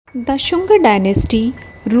The Sunga dynasty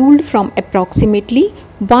ruled from approximately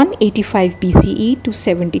 185 BCE to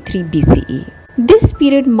 73 BCE. This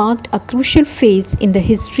period marked a crucial phase in the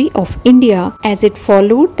history of India as it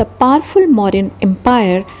followed the powerful Mauryan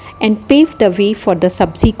Empire and paved the way for the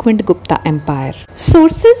subsequent Gupta Empire.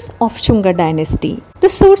 Sources of Sunga dynasty. The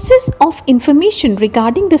sources of information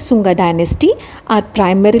regarding the Sunga dynasty are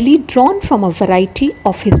primarily drawn from a variety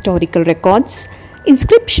of historical records,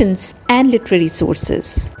 inscriptions, and literary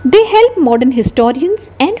sources. They help modern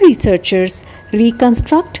historians and researchers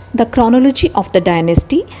reconstruct the chronology of the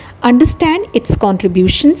dynasty, understand its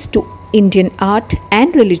contributions to Indian art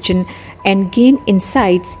and religion, and gain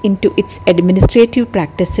insights into its administrative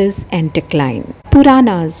practices and decline.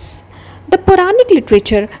 Puranas. The Puranic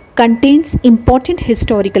literature contains important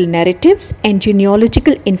historical narratives and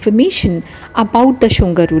genealogical information about the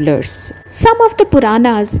Shunga rulers. Some of the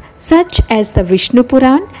Puranas, such as the Vishnu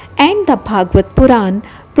Puran and the Bhagavad Puran,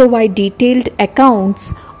 provide detailed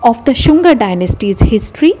accounts of the Shunga dynasty's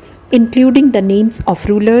history, including the names of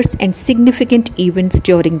rulers and significant events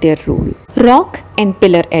during their rule. Rock and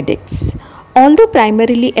pillar edicts. Although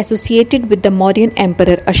primarily associated with the Mauryan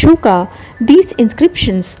Emperor Ashoka, these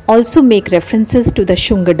inscriptions also make references to the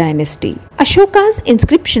Shunga dynasty. Ashoka's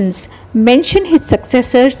inscriptions mention his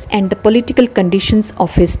successors and the political conditions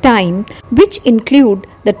of his time, which include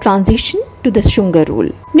the transition to the Shunga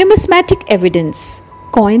rule. Numismatic evidence.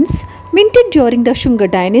 Coins minted during the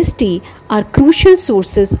Shunga dynasty are crucial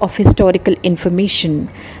sources of historical information.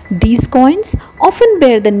 These coins often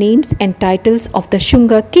bear the names and titles of the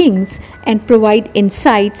Shunga kings and provide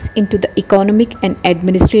insights into the economic and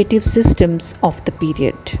administrative systems of the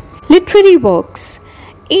period. Literary works.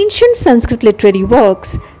 Ancient Sanskrit literary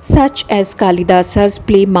works such as Kalidasa's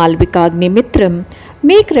play Malvikagnimithram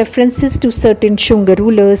make references to certain Shunga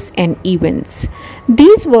rulers and events.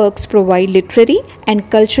 These works provide literary and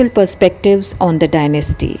cultural perspectives on the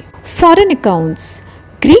dynasty. Foreign accounts.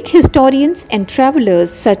 Greek historians and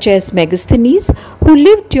travelers such as Megasthenes, who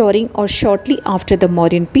lived during or shortly after the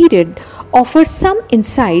Mauryan period, offer some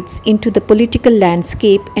insights into the political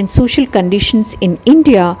landscape and social conditions in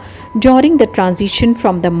India during the transition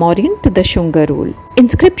from the Mauryan to the Shunga rule.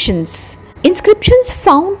 Inscriptions. Inscriptions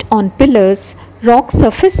found on pillars, rock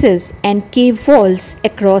surfaces, and cave walls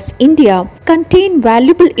across India contain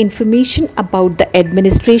valuable information about the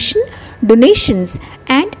administration, donations,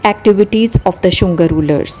 and activities of the Shunga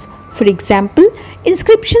rulers. For example,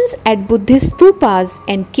 inscriptions at Buddhist stupas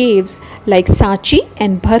and caves like Sanchi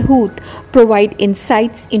and Bharhut provide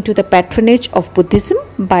insights into the patronage of Buddhism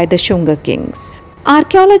by the Shunga kings.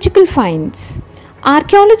 Archaeological finds.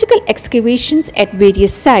 Archaeological excavations at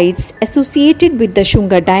various sites associated with the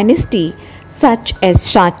Shunga dynasty, such as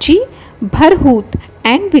Sanchi, Bharhut,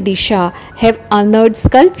 and Vidisha, have unearthed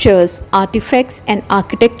sculptures, artifacts, and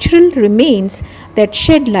architectural remains that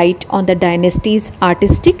shed light on the dynasty's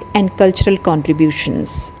artistic and cultural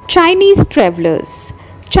contributions. Chinese travelers.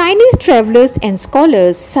 Chinese travelers and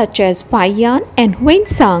scholars such as Pai Yan and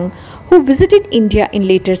Huinsang, who visited India in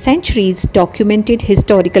later centuries, documented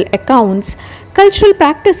historical accounts, cultural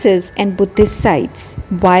practices, and Buddhist sites.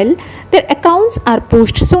 While their accounts are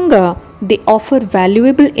post-Sunga, they offer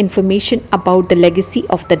valuable information about the legacy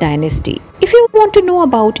of the dynasty. If you want to know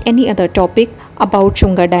about any other topic about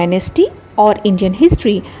Shunga dynasty or Indian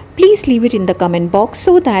history, please leave it in the comment box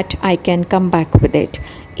so that I can come back with it.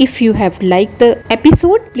 If you have liked the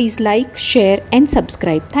episode, please like, share, and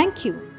subscribe. Thank you.